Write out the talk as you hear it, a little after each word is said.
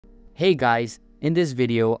Hey guys, in this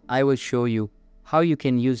video, I will show you how you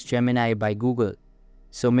can use Gemini by Google.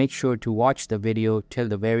 So make sure to watch the video till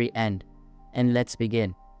the very end. And let's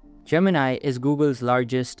begin. Gemini is Google's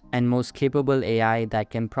largest and most capable AI that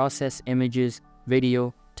can process images,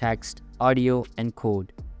 video, text, audio, and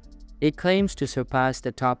code. It claims to surpass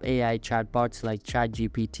the top AI chatbots like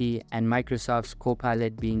ChatGPT and Microsoft's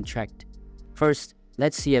Copilot being checked. First,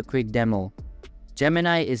 let's see a quick demo.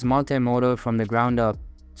 Gemini is multimodal from the ground up,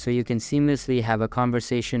 so you can seamlessly have a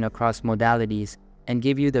conversation across modalities and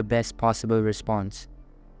give you the best possible response.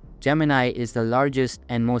 Gemini is the largest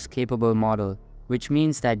and most capable model, which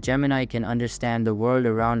means that Gemini can understand the world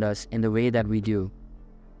around us in the way that we do.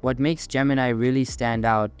 What makes Gemini really stand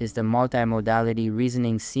out is the multimodality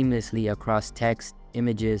reasoning seamlessly across text,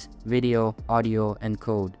 images, video, audio, and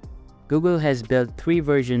code. Google has built 3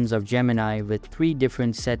 versions of Gemini with 3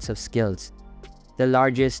 different sets of skills. The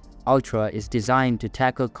largest, Ultra, is designed to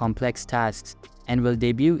tackle complex tasks and will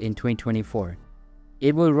debut in 2024.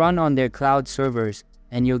 It will run on their cloud servers,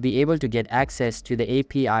 and you'll be able to get access to the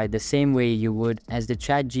API the same way you would as the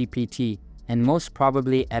ChatGPT, and most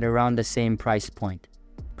probably at around the same price point.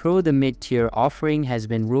 Pro, the mid-tier offering, has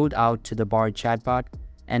been rolled out to the Bard chatbot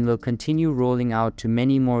and will continue rolling out to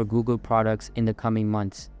many more Google products in the coming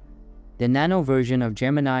months. The Nano version of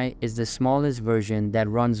Gemini is the smallest version that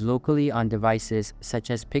runs locally on devices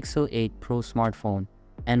such as Pixel 8 Pro smartphone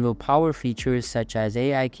and will power features such as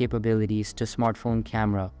AI capabilities to smartphone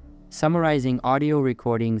camera, summarizing audio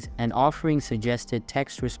recordings and offering suggested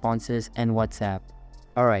text responses and WhatsApp.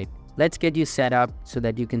 Alright, let's get you set up so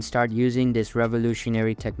that you can start using this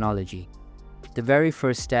revolutionary technology. The very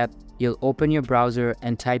first step, you'll open your browser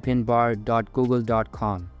and type in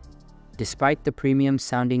bard.google.com. Despite the premium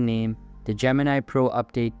sounding name, the Gemini Pro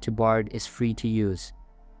update to Bard is free to use.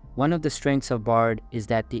 One of the strengths of Bard is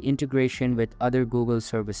that the integration with other Google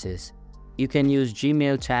services. You can use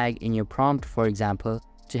Gmail tag in your prompt, for example,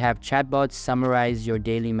 to have chatbots summarize your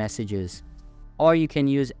daily messages. Or you can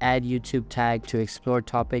use Add YouTube tag to explore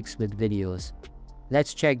topics with videos.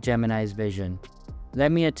 Let's check Gemini's vision.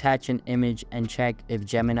 Let me attach an image and check if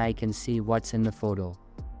Gemini can see what's in the photo.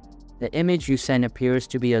 The image you send appears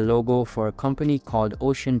to be a logo for a company called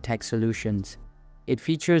Ocean Tech Solutions. It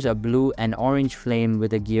features a blue and orange flame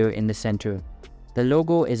with a gear in the center. The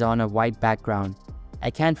logo is on a white background. I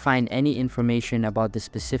can't find any information about the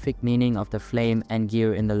specific meaning of the flame and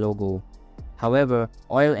gear in the logo. However,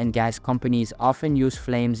 oil and gas companies often use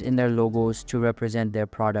flames in their logos to represent their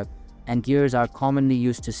product, and gears are commonly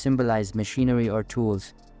used to symbolize machinery or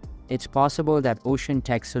tools. It's possible that Ocean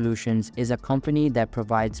Tech Solutions is a company that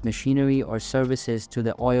provides machinery or services to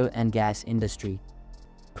the oil and gas industry.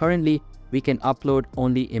 Currently, we can upload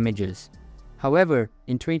only images. However,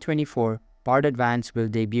 in 2024, Bard Advanced will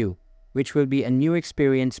debut, which will be a new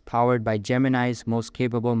experience powered by Gemini's most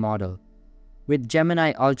capable model. With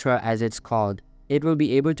Gemini Ultra, as it's called, it will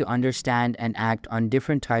be able to understand and act on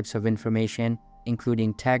different types of information,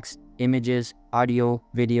 including text, images, audio,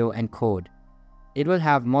 video, and code. It will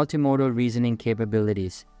have multimodal reasoning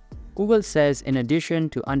capabilities. Google says in addition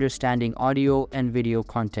to understanding audio and video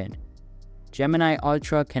content, Gemini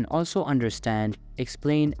Ultra can also understand,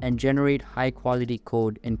 explain, and generate high-quality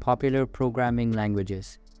code in popular programming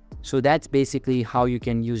languages. So that's basically how you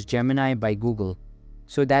can use Gemini by Google.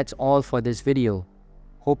 So that's all for this video.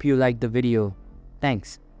 Hope you liked the video.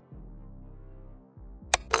 Thanks.